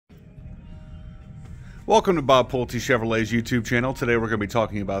Welcome to Bob Pulte Chevrolet's YouTube channel. Today we're going to be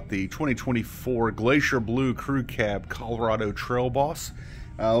talking about the 2024 Glacier Blue Crew Cab Colorado Trail Boss.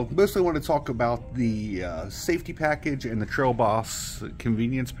 Mostly want to talk about the safety package and the Trail Boss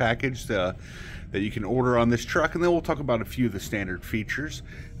convenience package that you can order on this truck, and then we'll talk about a few of the standard features.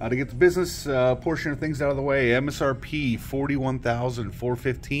 To get the business portion of things out of the way, MSRP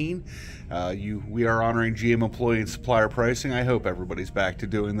 $41,415. We are honoring GM employee and supplier pricing. I hope everybody's back to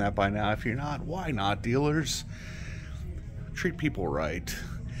doing that by now. If you're not, why not, dealers? Treat people right.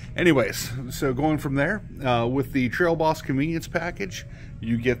 Anyways, so going from there, with the Trail Boss convenience package,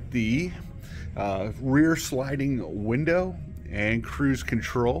 you get the rear sliding window and cruise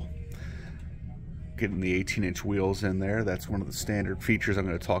control. Getting the 18-inch wheels in there. That's one of the standard features I'm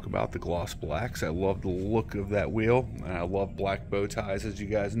going to talk about, the gloss blacks. I love the look of that wheel, and I love black bow ties, as you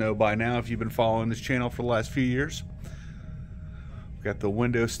guys know by now if you've been following this channel for the last few years. Got the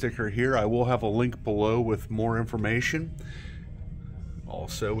window sticker here. I will have a link below with more information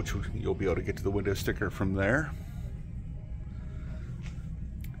also, which you'll be able to get to the window sticker from there.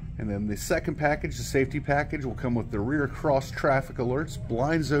 And then the second package, the safety package, will come with the rear cross traffic alerts,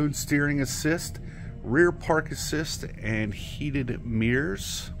 blind zone steering assist, rear park assist, and heated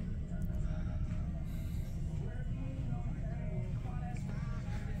mirrors.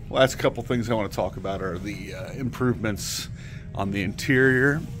 Last couple things I want to talk about are the improvements on the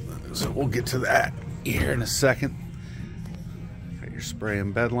interior. So we'll get to that here in a second. Got your spray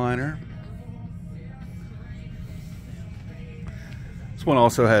and bed liner. This one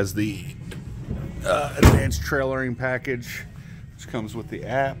also has the advanced trailering package, which comes with the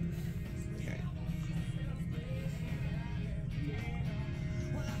app.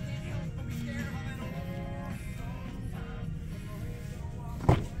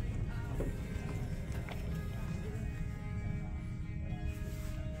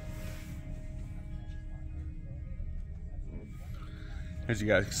 As you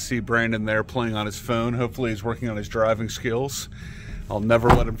guys can see, Brandon there playing on his phone. Hopefully he's working on his driving skills. I'll never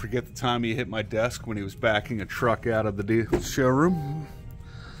let him forget the time he hit my desk when he was backing a truck out of the showroom.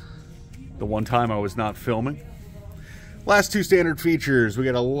 The one time I was not filming. Last two standard features. We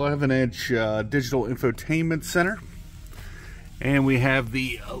got an 11-inch digital infotainment center. And we have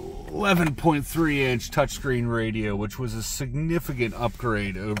the 11.3-inch touchscreen radio, which was a significant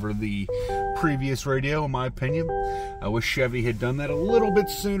upgrade over the previous radio, in my opinion. I wish Chevy had done that a little bit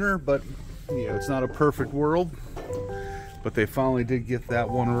sooner, but you know, it's not a perfect world. But they finally did get that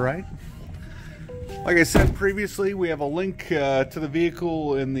one right. Like I said previously, we have a link to the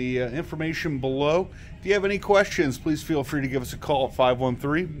vehicle in the information below. If you have any questions, please feel free to give us a call at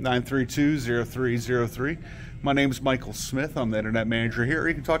 513-932-0303. My name is Michael Smith. I'm the internet manager here.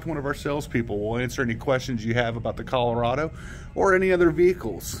 You can talk to one of our salespeople. We'll answer any questions you have about the Colorado or any other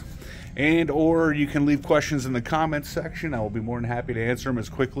vehicles. Or you can leave questions in the comments section. I will be more than happy to answer them as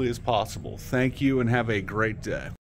quickly as possible. Thank you and have a great day.